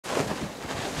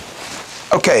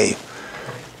Okay,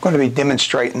 I'm going to be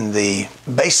demonstrating the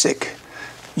basic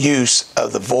use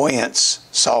of the Voyance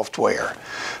software.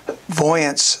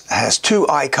 Voyance has two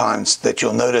icons that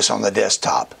you'll notice on the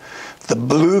desktop. The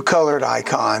blue colored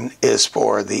icon is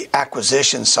for the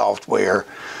acquisition software.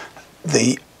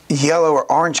 The yellow or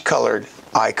orange colored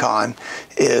icon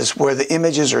is where the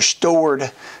images are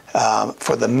stored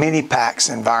for the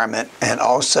mini-PACS environment, and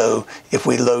also if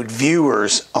we load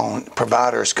viewers on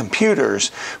providers' computers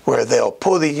where they'll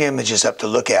pull the images up to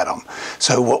look at them.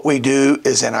 So what we do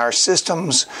is in our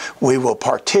systems we will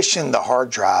partition the hard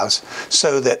drives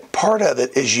so that part of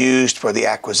it is used for the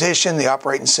acquisition, the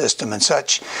operating system and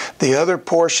such. The other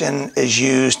portion is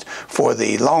used for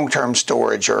the long-term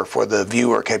storage or for the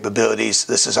viewer capabilities.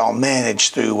 This is all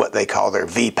managed through what they call their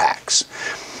VPACs.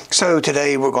 So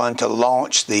today we're going to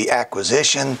launch the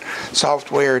acquisition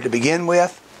software to begin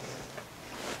with.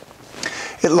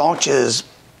 It launches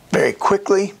very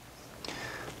quickly.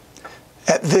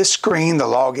 At this screen, the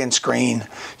login screen,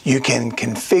 you can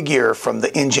configure from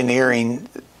the engineering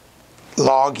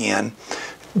login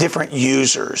different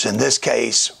users. In this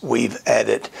case, we've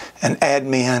added an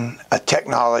admin, a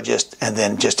technologist, and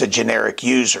then just a generic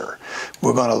user.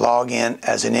 We're going to log in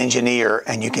as an engineer,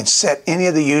 and you can set any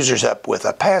of the users up with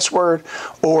a password,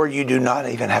 or you do not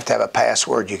even have to have a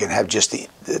password. You can have just the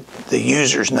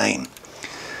user's name.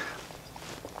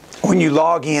 When you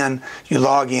log in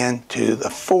to the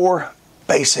four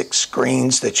basic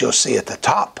screens that you'll see at the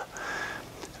top.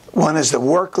 One is the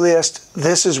work list.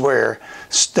 This is where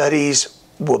studies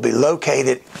will be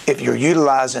located if you're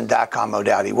utilizing DICOM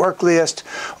modality work list,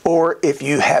 or if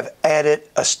you have added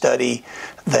a study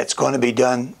that's going to be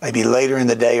done maybe later in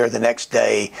the day or the next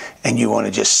day and you want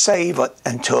to just save it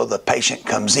until the patient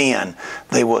comes in.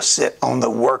 They will sit on the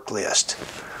work list.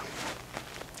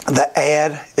 The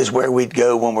add is where we'd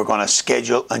go when we're going to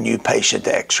schedule a new patient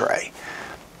to x-ray.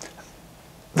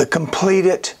 The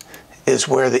completed is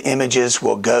where the images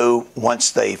will go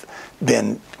once they've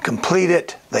been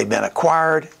completed, they've been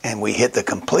acquired, and we hit the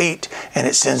complete and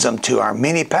it sends them to our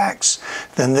mini PACs.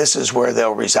 Then this is where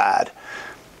they'll reside.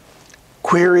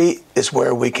 Query is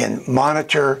where we can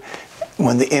monitor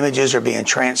when the images are being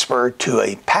transferred to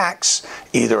a PACS,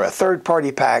 either a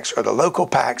third-party PACS or the local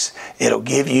PACS. It'll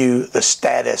give you the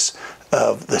status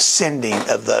of the sending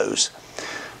of those.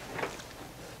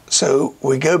 So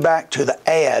we go back to the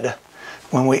add.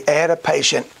 When we add a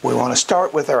patient, we want to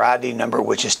start with their ID number,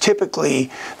 which is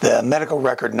typically the medical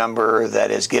record number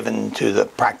that is given to the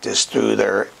practice through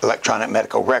their electronic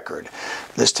medical record.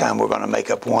 This time we're going to make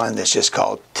up one that's just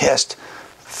called Test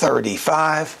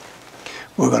 35.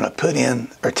 We're going to put in,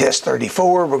 or Test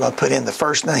 34, we're going to put in the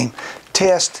first name,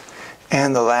 Test,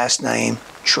 and the last name,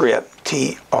 Trip,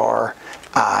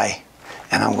 T-R-I,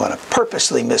 and I'm going to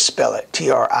purposely misspell it,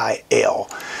 T-R-I-L.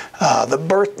 The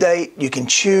birth date, you can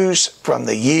choose from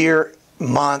the year,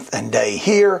 month, and day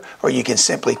here, or you can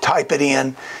simply type it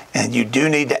in, and you do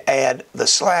need to add the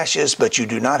slashes, but you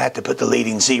do not have to put the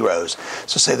leading zeros.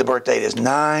 So say the birth date is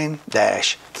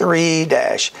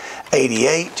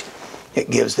 9-3-88. It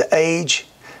gives the age,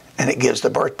 and it gives the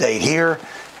birth date here.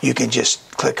 You can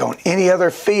just click on any other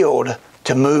field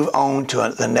to move on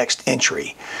to the next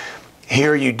entry.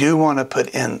 Here you do want to put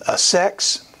in a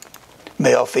sex,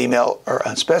 male, female, or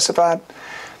unspecified.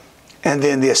 And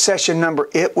then the accession number,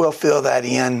 it will fill that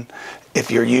in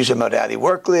if you're using modality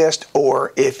work list,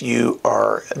 or if you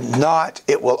are not,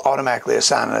 it will automatically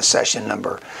assign an accession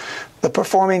number. The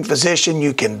performing physician,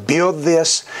 you can build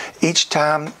this each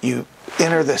time you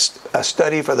enter this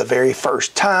study for the very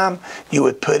first time. You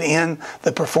would put in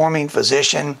the performing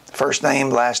physician, first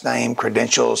name, last name,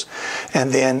 credentials, and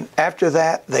then after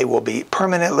that they will be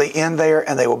permanently in there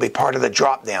and they will be part of the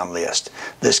drop-down list.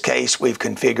 This case we've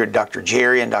configured Dr.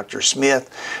 Jerry and Dr. Smith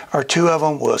are two of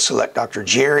them. We'll select Dr.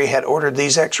 Jerry had ordered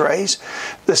these x-rays.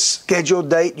 The scheduled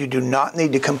date, you do not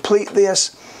need to complete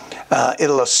this.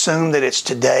 It'll assume that it's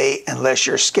today unless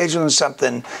you're scheduling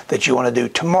something that you want to do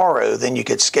tomorrow, then you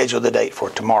could schedule the date for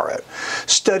tomorrow.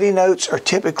 Study notes are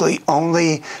typically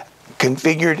only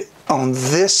configured on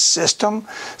this system,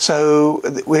 so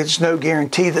there's no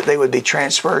guarantee that they would be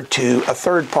transferred to a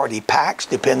third-party PACS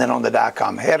depending on the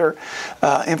DICOM header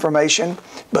information,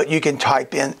 but you can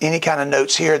type in any kind of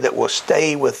notes here that will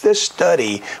stay with this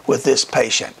study with this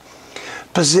patient.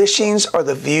 Positions are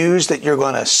the views that you're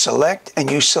going to select, and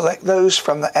you select those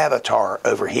from the avatar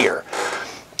over here.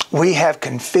 We have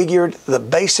configured the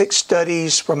basic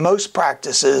studies for most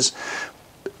practices.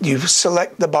 You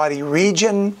select the body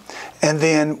region, and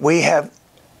then we have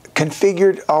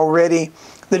configured already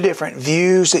the different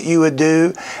views that you would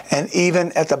do, and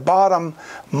even at the bottom,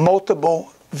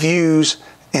 multiple views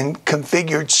in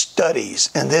configured studies.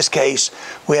 In this case,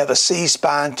 we have a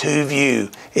C-spine 2 view.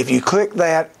 If you click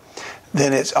that,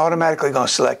 then it's automatically going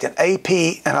to select an AP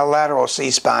and a lateral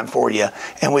C-spine for you,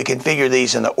 and we configure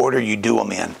these in the order you do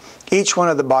them in. Each one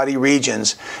of the body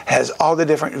regions has all the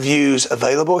different views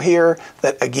available here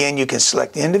that, again, you can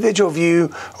select the individual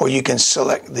view or you can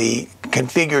select the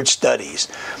configured studies.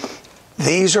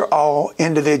 These are all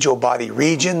individual body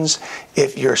regions.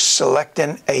 If you're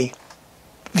selecting a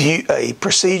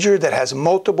procedure that has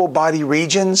multiple body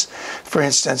regions, for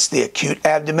instance, the acute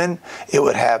abdomen, it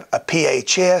would have a PA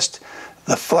chest,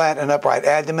 the flat and upright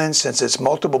abdomen. Since it's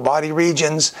multiple body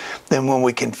regions, then when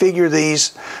we configure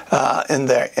these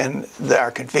in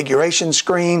our configuration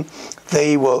screen,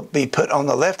 they will be put on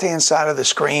the left-hand side of the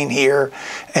screen here,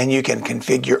 and you can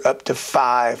configure up to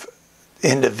 5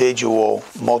 individual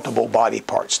multiple body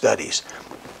part studies.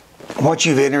 Once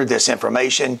you've entered this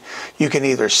information, you can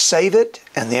either save it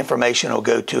and the information will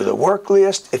go to the work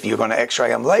list if you're going to x-ray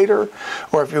them later,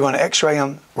 or if you're going to x-ray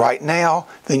them right now,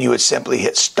 then you would simply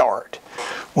hit start.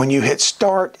 When you hit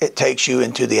start, it takes you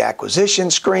into the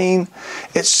acquisition screen.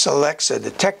 It selects a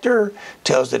detector,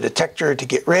 tells the detector to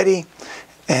get ready,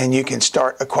 and you can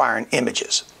start acquiring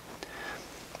images.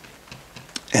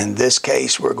 In this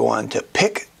case, we're going to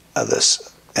pick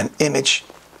an image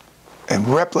and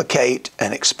replicate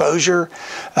an exposure.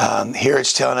 Here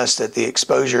it's telling us that the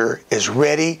exposure is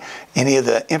ready. Any of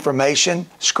the information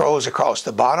scrolls across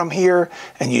the bottom here,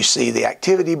 and you see the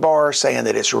activity bar saying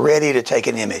that it's ready to take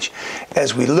an image.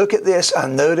 As we look at this, I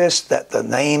noticed that the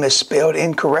name is spelled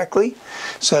incorrectly.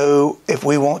 So if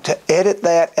we want to edit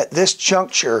that at this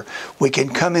juncture, we can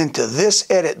come into this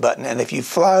edit button, and if you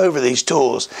fly over these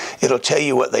tools, it'll tell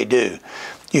you what they do.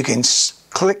 You can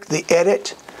click the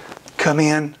edit, come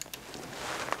in,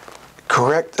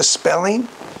 correct the spelling,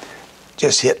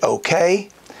 just hit OK.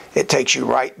 It takes you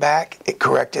right back. It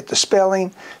corrected the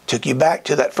spelling, took you back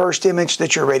to that first image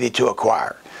that you're ready to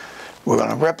acquire. We're going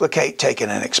to replicate taking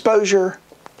an exposure.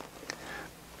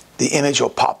 The image will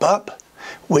pop up.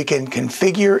 We can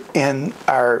configure in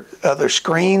our other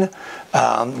screen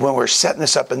when we're setting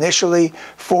this up initially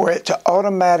for it to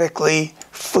automatically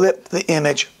flip the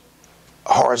image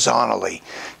horizontally.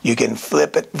 You can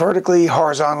flip it vertically,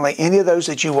 horizontally, any of those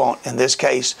that you want. In this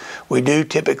case, we do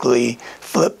typically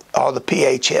flip all the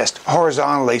PA chest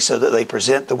horizontally so that they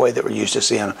present the way that we're used to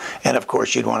seeing them. And of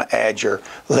course, you'd want to add your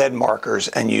lead markers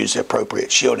and use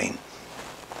appropriate shielding.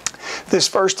 This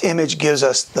first image gives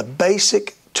us the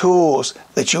basic tools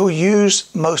that you'll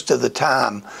use most of the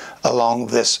time along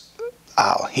this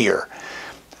aisle here.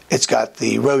 It's got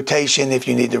the rotation if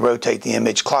you need to rotate the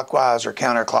image clockwise or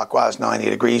counterclockwise 90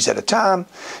 degrees at a time.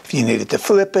 If you needed to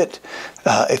flip it,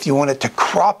 if you wanted to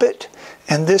crop it,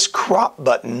 and this crop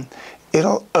button,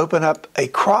 it'll open up a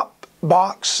crop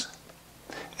box,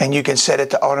 and you can set it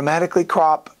to automatically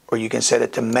crop, or you can set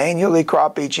it to manually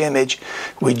crop each image.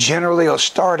 We generally will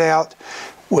start out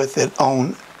with it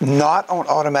on not on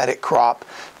automatic crop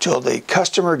till the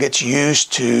customer gets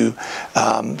used to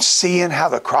seeing how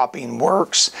the cropping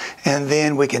works, and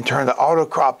then we can turn the auto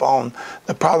crop on.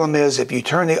 The problem is if you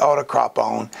turn the auto crop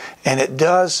on, and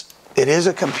it is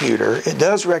a computer, it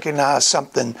does recognize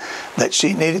something that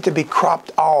she needed to be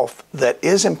cropped off that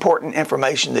is important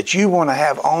information that you want to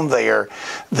have on there,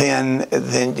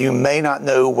 then you may not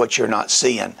know what you're not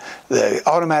seeing. The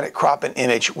automatic cropping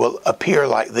image will appear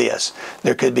like this.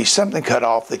 There could be something cut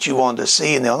off that you wanted to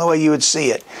see, and the only way you would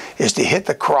see it is to hit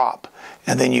the crop,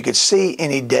 and then you could see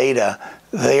any data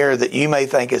there that you may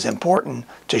think is important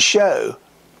to show.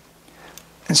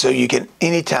 And so you can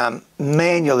anytime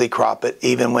manually crop it,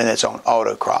 even when it's on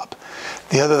auto crop.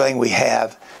 The other thing we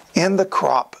have in the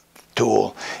crop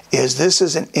tool is this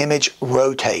is an image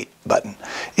rotate button.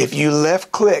 If you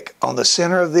left click on the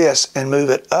center of this and move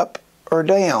it up or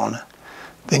down,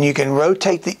 then you can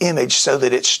rotate the image so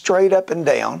that it's straight up and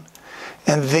down,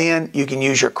 and then you can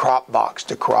use your crop box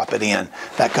to crop it in.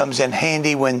 That comes in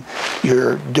handy when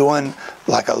you're doing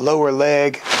like a lower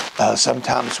leg,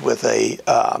 sometimes with a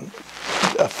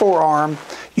forearm.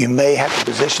 You may have to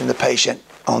position the patient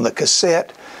on the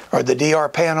cassette or the DR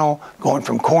panel going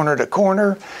from corner to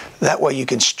corner. That way you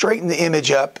can straighten the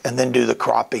image up and then do the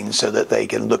cropping so that they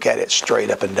can look at it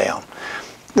straight up and down.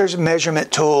 There's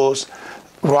measurement tools,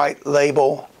 right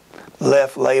label,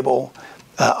 left label.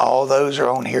 All those are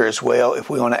on here as well. If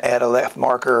we want to add a left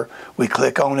marker, we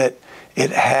click on it.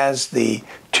 It has the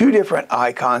 2 different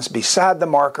icons beside the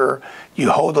marker. You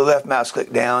hold the left mouse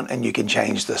click down and you can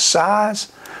change the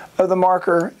size of the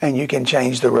marker, and you can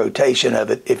change the rotation of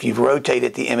it if you've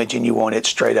rotated the image and you want it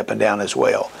straight up and down as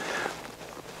well.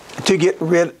 To get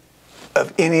rid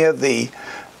of any of the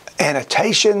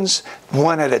annotations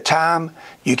one at a time.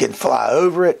 You can fly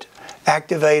over it,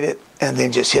 activate it, and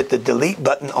then just hit the delete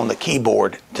button on the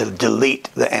keyboard to delete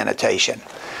the annotation.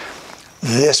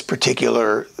 This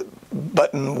particular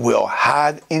button will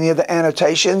hide any of the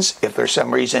annotations if there's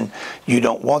some reason you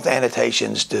don't want the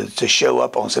annotations to show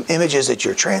up on some images that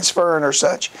you're transferring or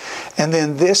such. And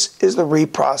then this is the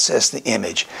reprocess the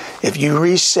image. If you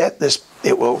reset this,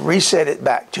 it will reset it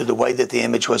back to the way that the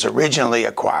image was originally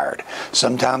acquired.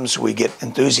 Sometimes we get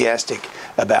enthusiastic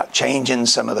about changing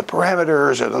some of the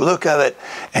parameters or the look of it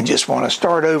and just want to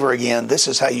start over again. This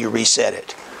is how you reset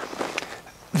it.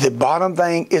 The bottom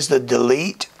thing is the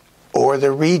delete or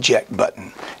the reject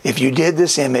button. If you did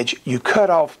this image, you cut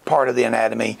off part of the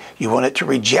anatomy, you want it to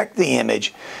reject the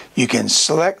image, you can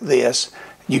select this.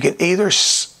 You can either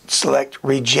select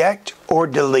reject or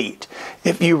delete.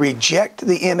 If you reject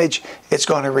the image, it's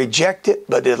going to reject it,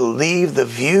 but it'll leave the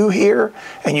view here,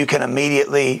 and you can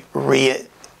immediately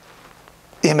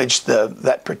image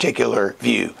that particular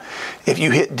view. If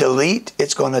you hit delete,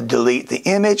 it's going to delete the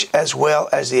image as well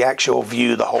as the actual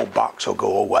view. The whole box will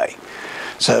go away.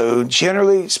 So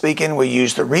generally speaking, we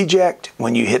use the reject.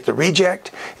 When you hit the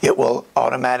reject, it will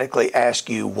automatically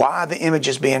ask you why the image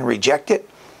is being rejected.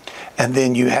 And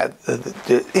then you have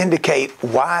to indicate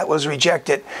why it was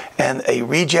rejected, and a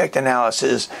reject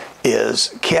analysis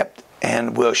is kept,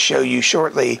 and we'll show you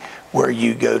shortly where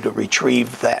you go to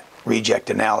retrieve that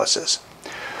reject analysis.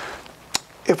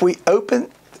 If we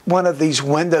open one of these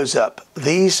windows up,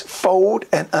 these fold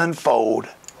and unfold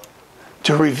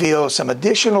to reveal some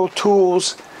additional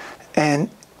tools and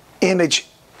image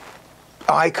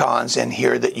icons in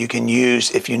here that you can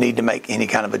use if you need to make any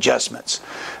kind of adjustments.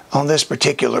 On this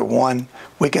particular one,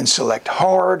 we can select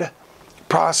hard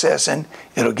processing.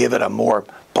 It'll give it a more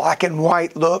black and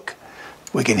white look.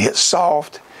 We can hit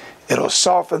soft. It'll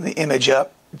soften the image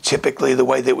up, typically the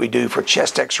way that we do for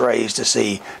chest x-rays to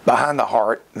see behind the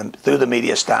heart and through the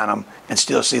mediastinum and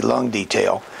still see lung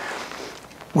detail.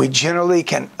 We generally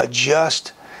can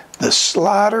adjust the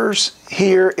sliders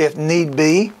here if need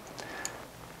be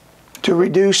to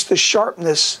reduce the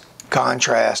sharpness,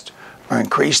 contrast, or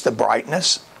increase the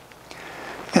brightness.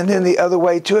 And then the other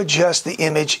way to adjust the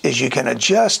image is you can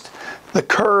adjust the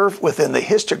curve within the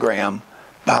histogram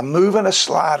by moving the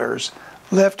sliders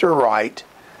left or right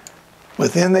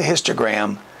within the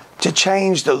histogram to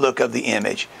change the look of the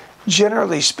image.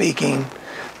 Generally speaking,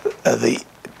 the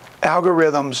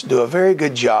algorithms do a very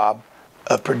good job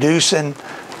of producing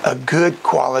a good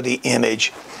quality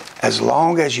image as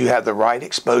long as you have the right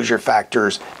exposure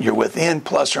factors. You're within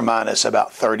plus or minus about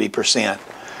 30%.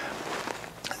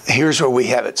 Here's where we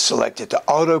have it selected to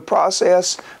auto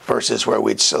process versus where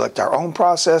we'd select our own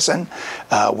processing.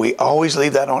 We always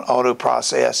leave that on auto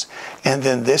process. And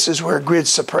then this is where grid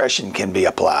suppression can be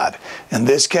applied. In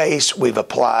this case, we've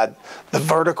applied the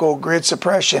vertical grid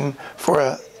suppression for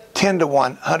a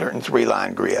 10:1 103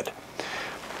 line grid.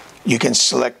 You can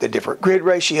select the different grid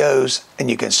ratios, and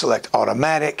you can select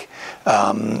automatic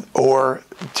or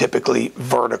typically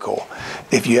vertical.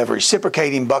 If you have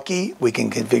reciprocating Bucky, we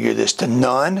can configure this to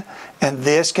none, and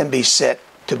this can be set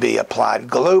to be applied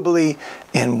globally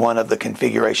in one of the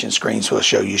configuration screens we'll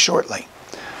show you shortly.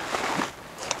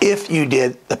 If you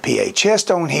did the PA chest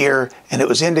on here and it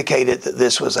was indicated that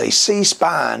this was a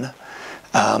C-spine,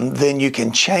 then you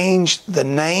can change the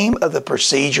name of the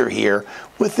procedure here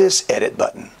with this edit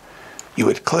button. You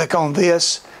would click on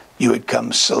this, you would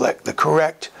come select the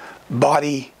correct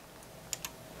body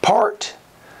part,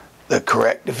 the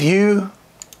correct view,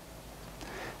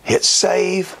 hit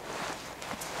save.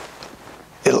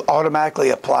 It'll automatically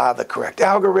apply the correct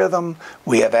algorithm.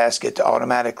 We have asked it to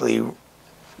automatically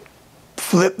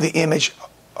flip the image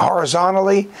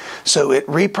horizontally, so it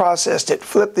reprocessed it,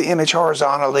 flipped the image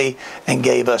horizontally, and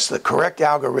gave us the correct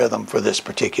algorithm for this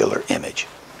particular image.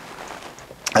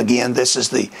 Again, this is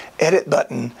the edit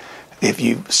button. If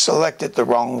you selected the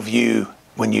wrong view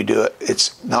when you do it,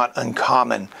 it's not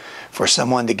uncommon for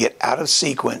someone to get out of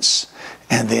sequence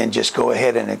and then just go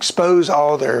ahead and expose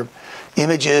all their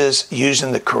images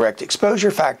using the correct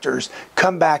exposure factors,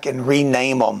 come back and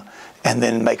rename them, and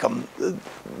then make them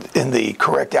in the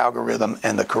correct algorithm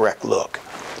and the correct look.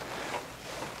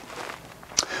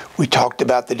 We talked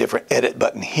about the different edit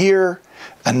button here.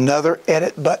 Another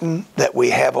edit button that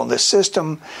we have on the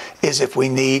system is if we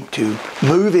need to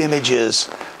move images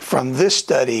from this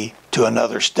study to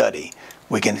another study.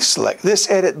 We can select this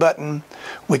edit button.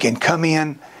 We can come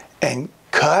in and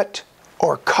cut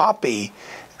or copy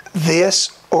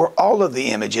this or all of the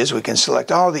images. We can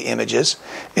select all the images.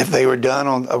 If they were done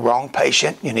on a wrong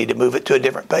patient, you need to move it to a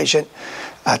different patient.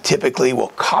 I typically will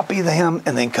copy them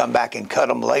and then come back and cut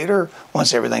them later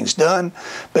once everything's done.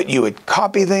 But you would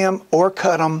copy them or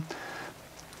cut them,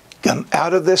 come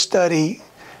out of this study,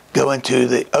 go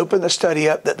into open the study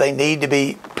up that they need to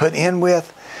be put in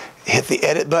with, hit the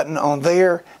edit button on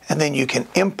there, and then you can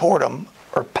import them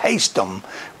or paste them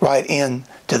right in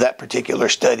to that particular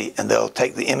study, and they'll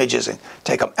take the images and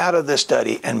take them out of this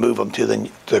study and move them to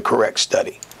the correct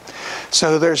study.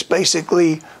 So there's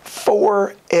basically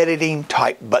 4 editing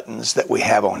type buttons that we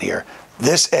have on here.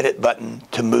 This edit button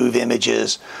to move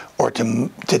images or to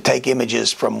take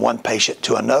images from one patient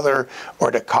to another,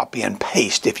 or to copy and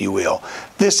paste, if you will.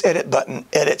 This edit button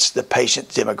edits the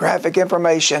patient's demographic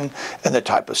information and the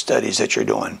type of studies that you're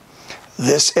doing.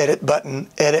 This edit button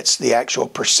edits the actual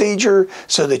procedure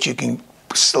so that you can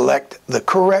select the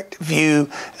correct view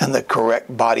and the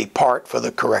correct body part for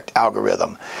the correct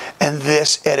algorithm. And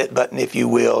this edit button, if you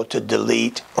will, to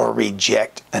delete or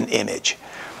reject an image.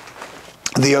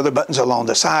 The other buttons along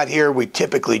the side here, we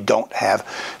typically don't have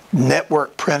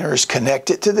network printers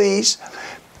connected to these,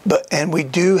 and we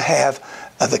do have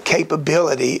the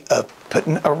capability of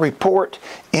putting a report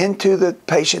into the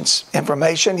patient's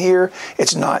information here.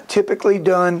 It's not typically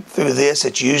done through this.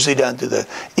 It's usually done through the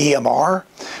EMR.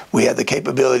 We have the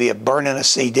capability of burning a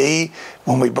CD.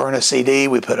 When we burn a CD,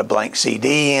 we put a blank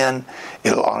CD in.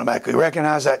 It'll automatically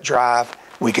recognize that drive.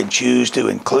 We can choose to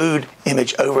include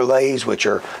image overlays, which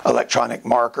are electronic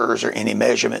markers or any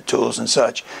measurement tools and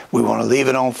such. We want to leave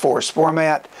it on force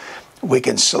format. We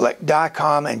can select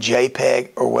DICOM and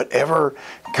JPEG or whatever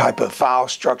type of file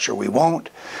structure we want,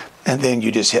 and then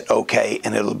you just hit OK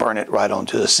and it'll burn it right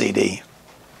onto the CD.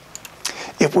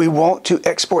 If we want to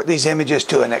export these images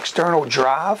to an external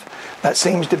drive, that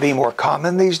seems to be more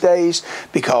common these days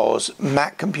because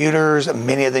Mac computers and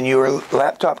many of the newer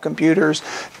laptop computers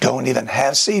don't even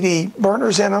have CD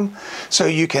burners in them. So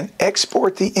you can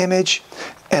export the image,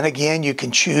 and again, you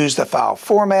can choose the file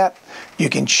format. You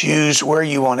can choose where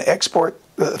you want to export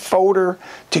the folder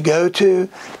to go to,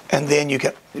 and then you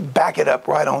can back it up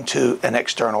right onto an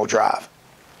external drive.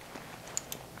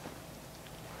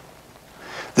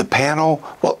 The panel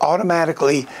will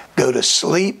automatically go to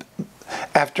sleep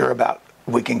after about,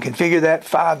 we can configure that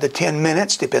 5 to 10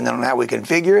 minutes, depending on how we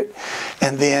configure it.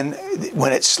 And then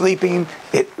when it's sleeping,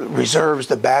 it reserves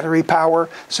the battery power,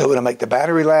 so it'll make the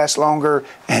battery last longer,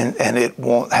 and it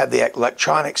won't have the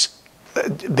electronics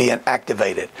being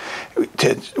activated.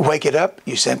 To wake it up,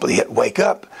 you simply hit wake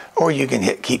up, or you can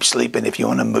hit keep sleeping if you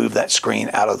want to move that screen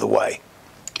out of the way.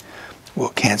 We'll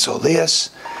cancel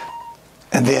this.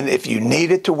 And then if you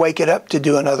needed to wake it up to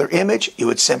do another image, you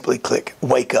would simply click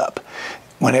wake up.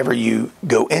 Whenever you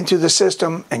go into the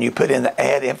system and you put in the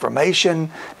add information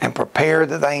and prepare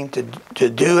the thing to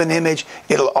do an image,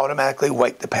 it'll automatically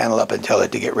wake the panel up and tell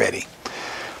it to get ready.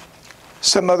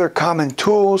 Some other common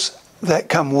tools that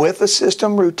come with the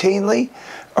system routinely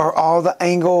are all the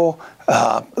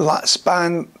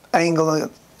spine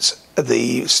angle,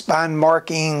 the spine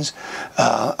markings,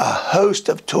 a host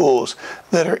of tools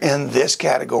that are in this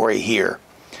category here.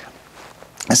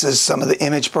 This is some of the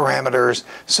image parameters,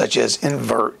 such as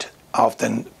invert.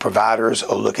 Often providers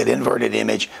will look at inverted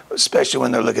image, especially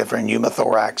when they're looking for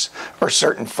pneumothorax or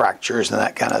certain fractures and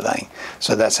that kind of thing.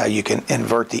 So that's how you can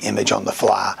invert the image on the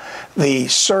fly. The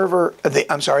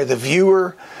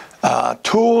viewer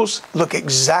tools look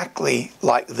exactly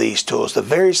like these tools. The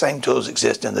very same tools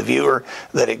exist in the viewer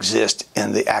that exist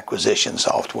in the acquisition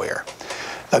software.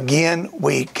 Again,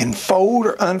 we can fold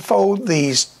or unfold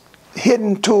these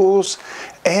hidden tools,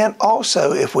 and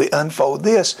also if we unfold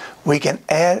this, we can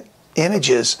add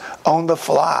images on the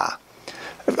fly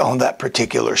on that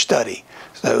particular study.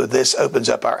 So this opens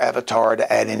up our avatar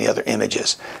to add any other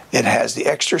images. It has the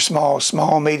extra small,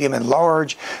 small, medium, and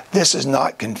large. This is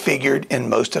not configured in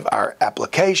most of our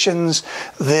applications.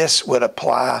 This would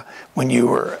apply when you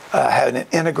were having an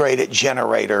integrated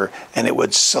generator, and it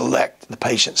would select the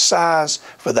patient size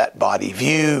for that body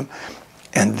view,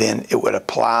 and then it would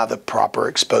apply the proper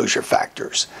exposure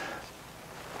factors.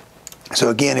 So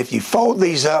again, if you fold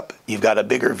these up, you've got a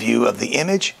bigger view of the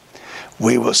image.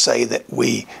 We will say that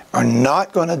we are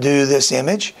not going to do this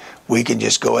image. We can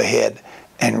just go ahead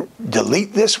and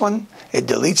delete this one. It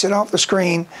deletes it off the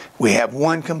screen. We have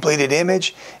one completed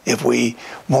image. If we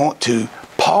want to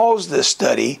pause this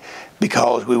study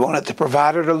because we wanted the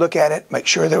provider to look at it, make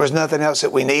sure there was nothing else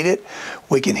that we needed,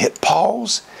 we can hit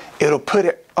pause. It'll put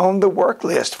it on the work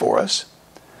list for us.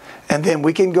 And then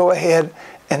we can go ahead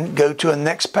and go to a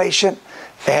next patient,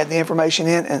 add the information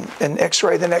in, and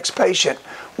x-ray the next patient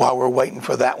while we're waiting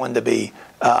for that one to be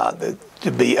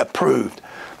approved.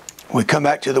 We come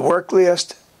back to the work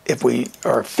list, if we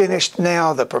are finished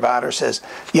now, the provider says,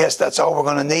 yes, that's all we're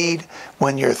going to need.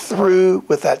 When you're through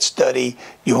with that study,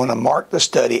 you want to mark the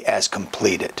study as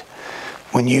completed.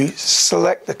 When you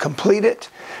select the completed,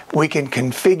 we can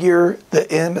configure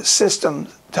the system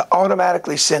to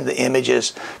automatically send the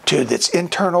images to its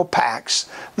internal packs,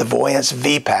 the Voyance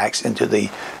V packs, into the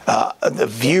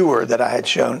viewer that I had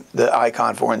shown the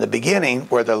icon for in the beginning,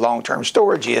 where the long-term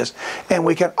storage is, and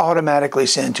we can automatically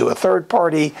send to a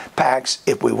third-party packs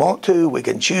if we want to. We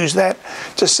can choose that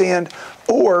to send,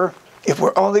 or if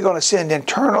we're only going to send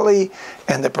internally,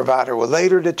 and the provider will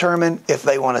later determine if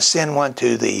they want to send one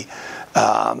to the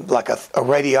like a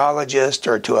radiologist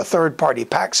or to a third-party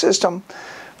pack system,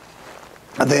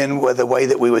 then the way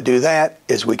that we would do that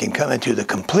is we can come into the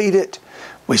completed.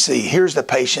 We see here's the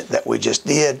patient that we just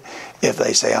did. If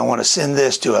they say, I want to send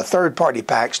this to a third-party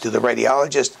packs to the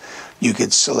radiologist, you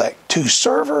could select to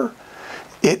server.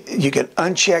 You can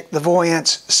uncheck the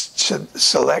Voyance,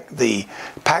 select the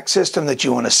pack system that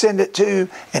you want to send it to,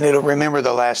 and it'll remember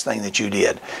the last thing that you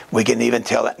did. We can even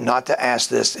tell it not to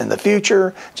ask this in the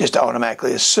future, just to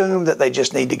automatically assume that they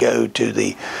just need to go to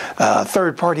the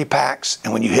third-party packs,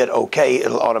 and when you hit OK,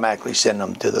 it'll automatically send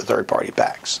them to the third-party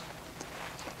packs.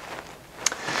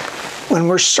 When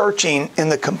we're searching in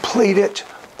the completed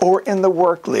or in the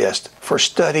work list for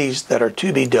studies that are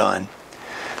to be done,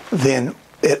 then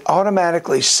it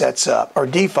automatically sets up or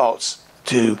defaults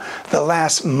to the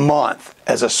last month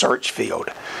as a search field.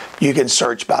 You can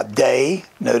search by day.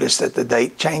 Notice that the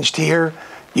date changed here.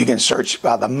 You can search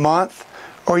by the month,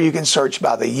 or you can search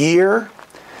by the year.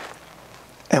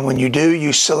 And when you do,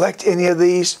 you select any of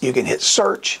these, you can hit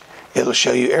search. It'll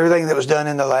show you everything that was done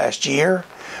in the last year.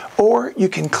 Or you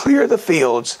can clear the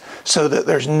fields so that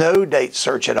there's no date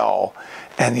search at all,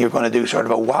 and you're going to do sort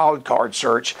of a wildcard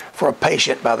search for a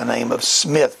patient by the name of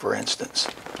Smith, for instance.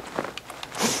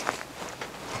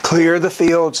 Clear the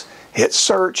fields, hit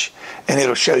search, and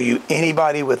it'll show you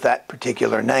anybody with that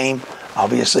particular name.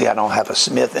 Obviously, I don't have a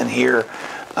Smith in here.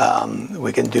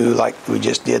 We can do like we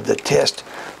just did the test.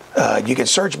 You can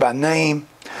search by name,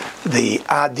 the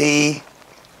ID,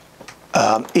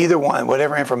 either one,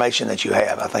 whatever information that you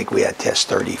have. I think we had test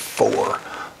 34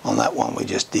 on that one we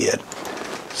just did.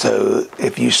 So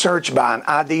if you search by an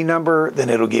ID number, then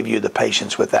it'll give you the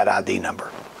patients with that ID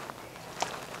number.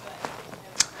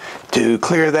 To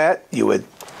clear that, you would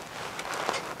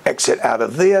exit out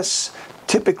of this.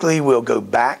 Typically, we'll go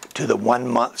back to the 1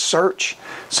 month search,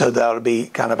 so that'll be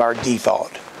kind of our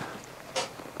default.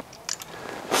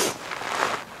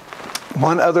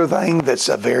 One other thing that's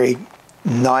a very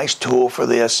nice tool for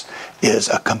this is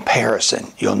a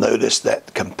comparison. You'll notice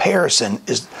that comparison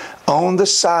is on the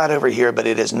side over here, but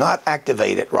it is not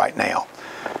activated right now.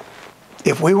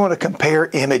 If we want to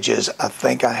compare images, I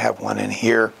think I have one in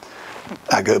here.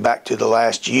 I go back to the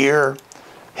last year,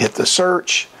 hit the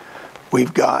search.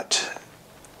 We've got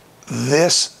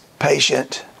this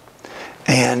patient,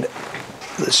 and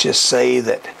let's just say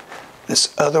that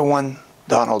this other one,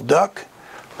 Donald Duck,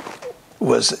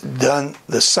 was done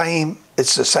the same.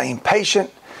 It's the same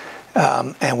patient,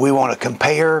 and we want to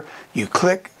compare. You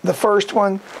click the first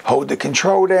one, hold the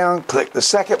control down, click the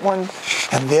second one,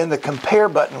 and then the compare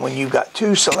button, when you've got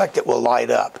two selected, will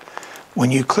light up. When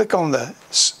you click on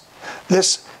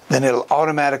this, then it'll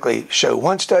automatically show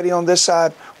one study on this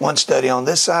side, one study on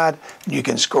this side. You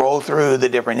can scroll through the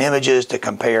different images to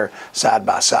compare side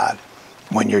by side.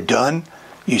 When you're done,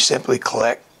 you simply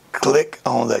click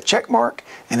on the check mark,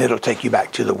 and it'll take you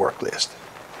back to the work list.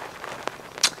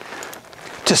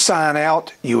 To sign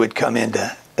out, you would come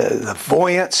into the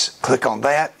Voyance, click on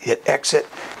that, hit exit,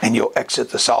 and you'll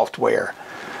exit the software.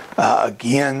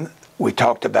 Again, we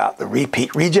talked about the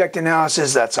repeat reject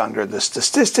analysis. That's under the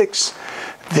statistics.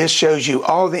 This shows you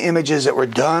all the images that were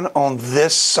done on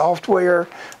this software.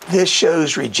 This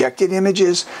shows rejected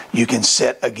images. You can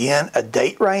set, again, a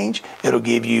date range. It'll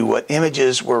give you what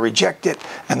images were rejected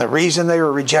and the reason they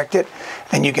were rejected.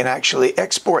 And you can actually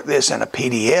export this in a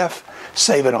PDF,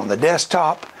 save it on the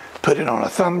desktop, put it on a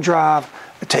thumb drive,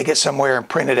 take it somewhere and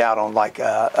print it out on like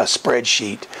a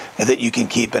spreadsheet that you can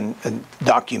keep and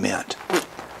document.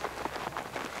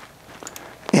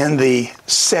 In the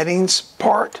settings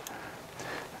part,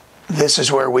 this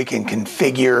is where we can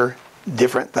configure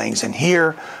different things in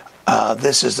here.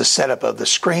 This is the setup of the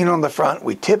screen on the front.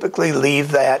 We typically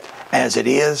leave that as it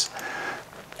is.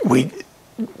 We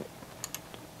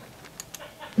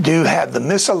do have the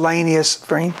miscellaneous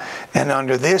screen, and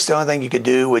under this, the only thing you could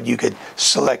do would you could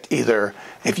select either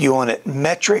if you wanted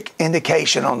metric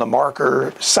indication on the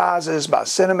marker sizes by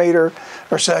centimeter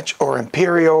or such, or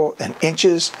imperial and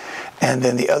inches. And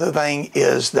then the other thing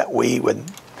is that we would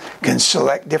can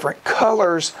select different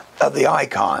colors of the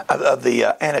icon, of the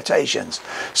annotations.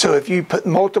 So if you put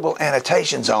multiple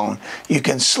annotations on, you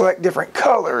can select different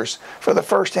colors for the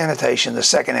first annotation, the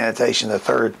second annotation, the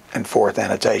third and fourth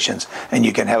annotations, and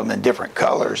you can have them in different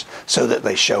colors so that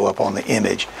they show up on the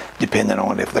image depending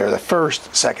on if they're the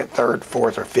first, second, third,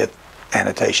 fourth, or fifth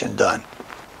annotation done.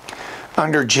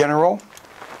 Under General,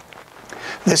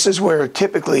 this is where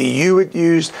typically you would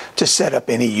use to set up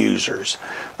any users.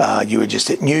 You would just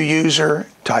hit New User,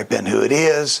 type in who it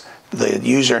is, the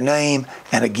username,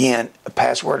 and again, a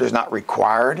password is not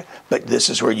required, but this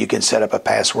is where you can set up a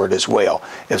password as well.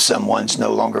 If someone's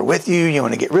no longer with you, you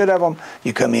want to get rid of them,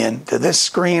 you come in to this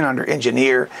screen under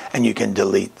Engineer, and you can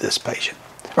delete this patient,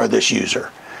 or this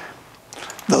user.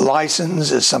 The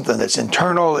license is something that's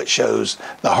internal. It shows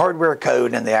the hardware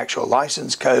code, and the actual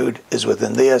license code is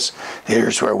within this.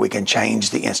 Here's where we can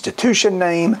change the institution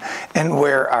name, and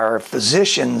where our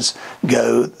physicians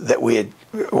go that we had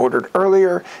ordered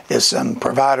earlier. If some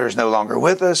provider is no longer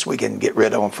with us, we can get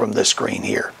rid of them from this screen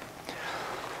here.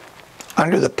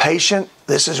 Under the patient,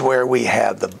 this is where we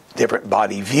have the different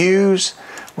body views.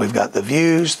 We've got the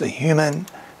views, the human,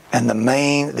 and the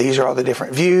main. These are all the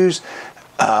different views.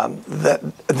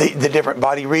 The different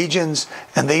body regions,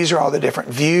 and these are all the different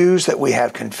views that we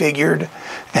have configured.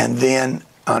 And then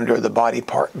under the body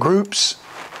part groups,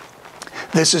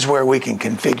 this is where we can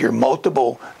configure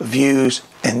multiple views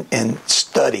and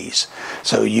studies.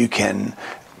 So you can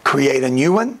create a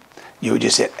new one. You would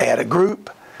just hit add a group.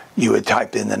 You would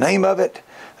type in the name of it.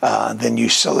 Then you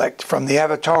select from the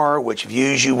avatar which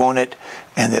views you want it,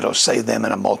 and it'll save them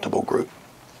in a multiple group.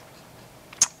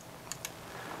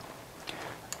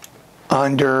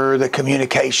 Under the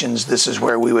communications, this is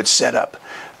where we would set up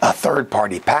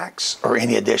third-party PACS or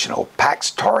any additional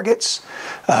PACS targets.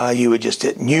 You would just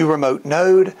hit New Remote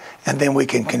Node, and then we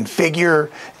can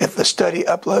configure if the study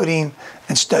uploading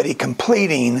and study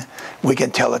completing, we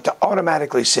can tell it to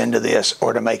automatically send to this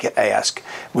or to make it ask.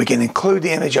 We can include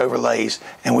the image overlays,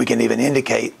 and we can even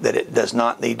indicate that it does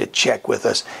not need to check with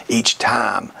us each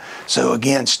time. So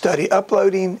again, study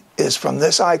uploading is from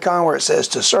this icon where it says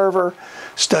to server.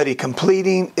 Study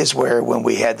completing is where when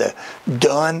we had the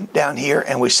done down here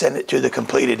and we send it to the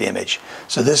completed image.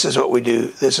 So this is what we do.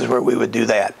 This is where we would do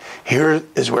that. Here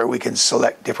is where we can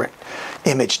select different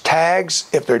image tags.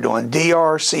 If they're doing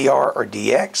DR, CR, or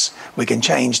DX, we can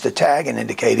change the tag and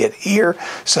indicate it here.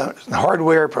 So the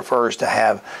hardware prefers to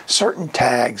have certain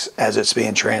tags as it's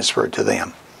being transferred to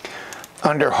them.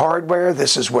 Under hardware,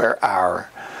 this is where our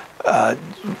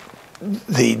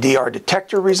the DR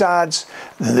detector resides.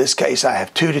 In this case, I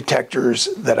have two detectors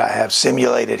that I have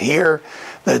simulated here.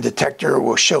 The detector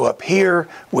will show up here.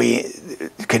 We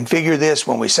configure this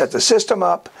when we set the system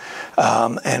up,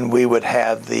 and we would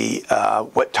have the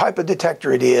what type of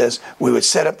detector it is. We would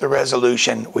set up the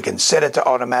resolution. We can set it to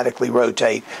automatically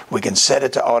rotate. We can set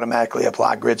it to automatically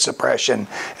apply grid suppression,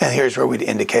 and here's where we'd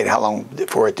indicate how long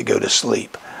for it to go to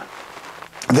sleep.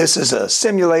 This is a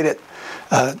simulated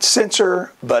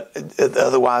sensor, but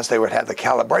otherwise they would have the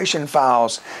calibration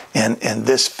files in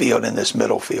this field, in this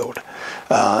middle field,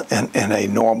 in a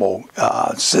normal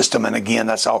system. And again,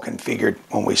 that's all configured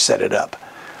when we set it up.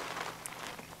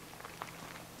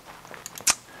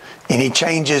 Any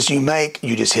changes you make,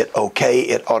 you just hit OK.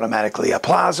 It automatically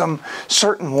applies them.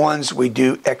 Certain ones we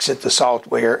do exit the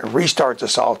software and restart the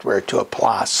software to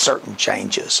apply certain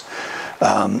changes.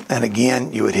 And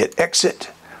again, you would hit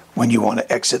exit when you want to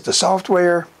exit the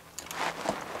software.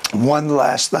 One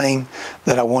last thing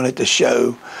that I wanted to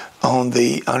show on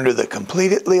under the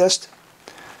completed list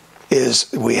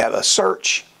is we have a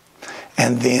search,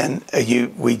 and then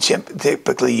we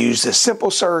typically use the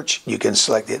simple search. You can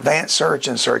select the advanced search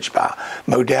and search by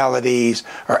modalities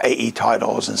or AE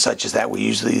titles and such as that. We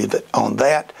usually leave it on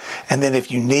that. And then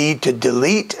if you need to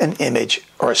delete an image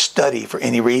or a study for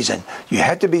any reason, you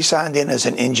have to be signed in as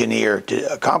an engineer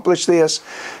to accomplish this.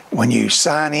 When you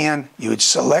sign in, you would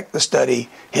select the study,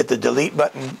 hit the delete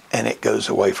button, and it goes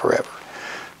away forever.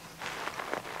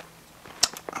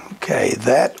 Okay,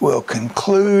 that will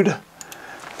conclude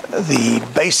the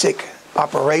basic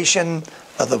operation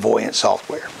of the Voyance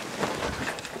software.